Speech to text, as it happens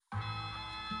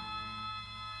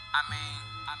I'm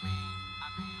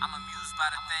amused by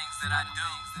the things that I do.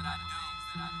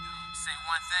 Say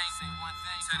one thing,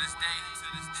 to this day,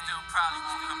 still probably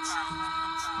won't come true.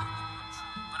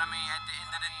 But at the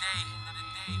end of the day,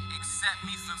 accept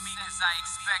me for me, cause I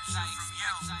expect you from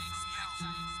you.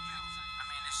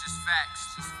 It's just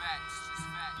facts.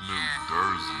 Yeah.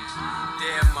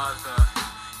 Dear mother,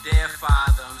 dear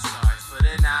father, I'm sorry for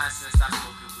the nonsense. I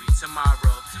smoking weed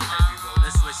tomorrow. Every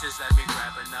rolling switches, let me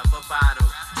grab another bottle.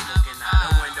 Smoking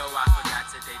out the window, I forgot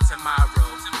today,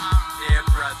 tomorrow. Dear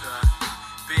brother,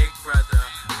 big brother,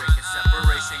 breaking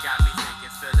separation got me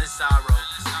thinking, feeling sorrow.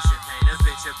 We should paint a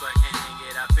picture, but can't hang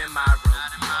it up in my room.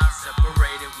 We all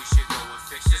separated, we should go and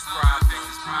fix this problem.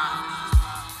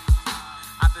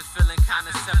 I've been feeling kinda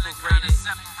separated.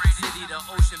 City to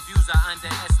ocean views are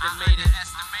underestimated.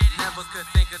 Never could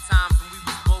think of times when we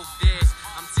was both there.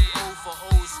 I'm too old for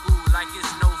old school, like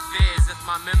it's no fears. If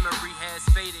my memory has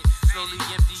faded, slowly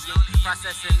emptying,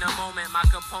 processing the moment. My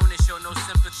components show no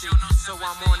sympathy, so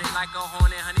I'm on it like a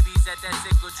hornet. Honeybees at that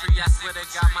sickle tree. I swear to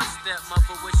God, my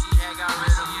stepmother wish she had got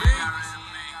rid of me.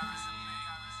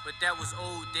 But that was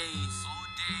old days.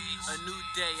 A new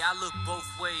day, I look both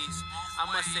ways. I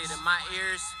must say that my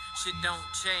ears, shit don't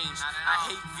change. I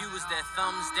hate viewers that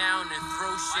thumbs down and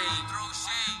throw shade.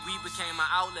 We became an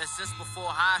outlet since before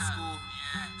high school.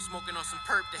 Smoking on some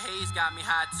perp, the haze got me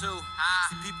high too.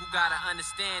 See, people gotta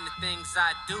understand the things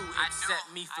I do.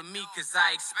 Accept me for me, cause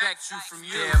I expect you from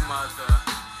you. Dear mother,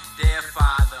 dear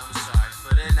father, I'm sorry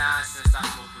for the nonsense. I'm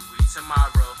smoking weed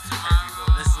tomorrow. Every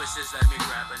rolling switches, let me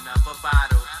grab another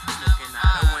bottle. Smoking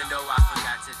out the window, I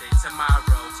forgot today,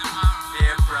 tomorrow.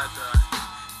 Dear brother,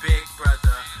 big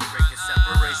brother, breaking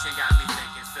separation got me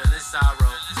thinking, feeling sorrow.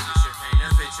 We should paint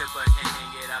a picture, but can't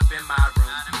hang it up in my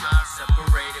room. We all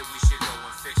separated, we should go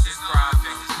and fix this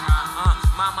problem.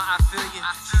 Mama, I feel you.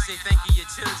 She say thank you, your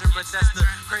children, but that's the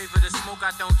crave of the smoke.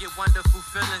 I don't get wonderful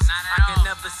feelings. I can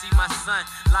never see my son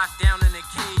locked down in a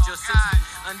cage or 6 feet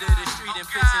under the street and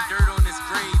pitching dirt on his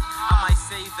grave. I might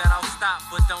say that I'll stop,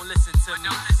 but don't listen to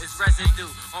me. It's residue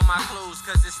on my clothes,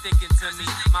 cause it's sticking to me.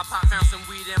 My pop found some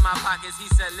weed in my pockets. He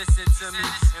said, listen to me.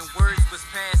 And words was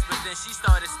passed, but then she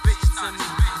started spitting to me.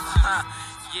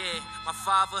 Yeah, my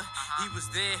father, he was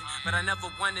there, but I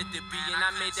never wanted to be, and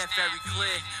I made that very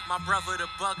clear. My brother, the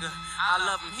bugger, I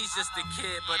love him, he's just a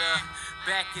kid, but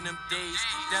back in them days,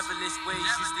 devilish ways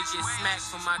used to get smacked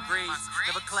for my grades,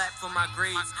 never clapped for my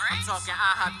grades. I'm talking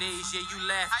IHOP days, yeah, you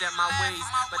laughed at my ways,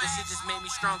 but that shit just made me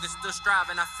stronger, still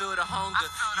striving, I feel the hunger.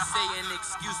 You say an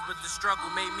excuse, but the struggle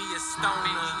made me a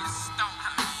stoner.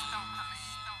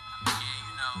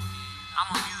 Yeah, I'm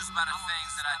amused by the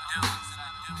things that I do.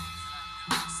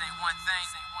 Say one thing,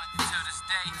 until this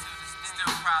day,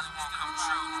 still probably won't come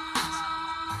true.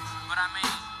 But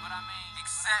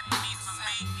accept me for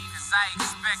me, cause I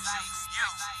expect you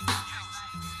from you.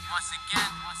 Once again,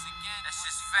 that's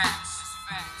just facts.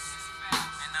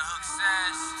 And the hook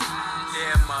says,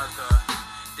 dear mother,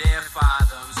 dear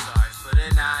father, I'm sorry for the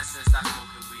nonsense. I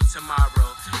smoking weed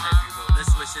tomorrow. Every rolling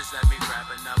switches, let me grab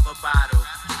another bottle.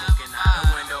 Smoking out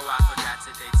the window, I forgot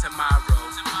today, tomorrow.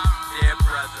 Dear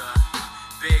brother,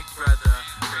 big brother,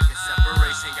 breaking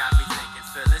separation got me thinking,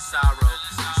 feeling sorrow.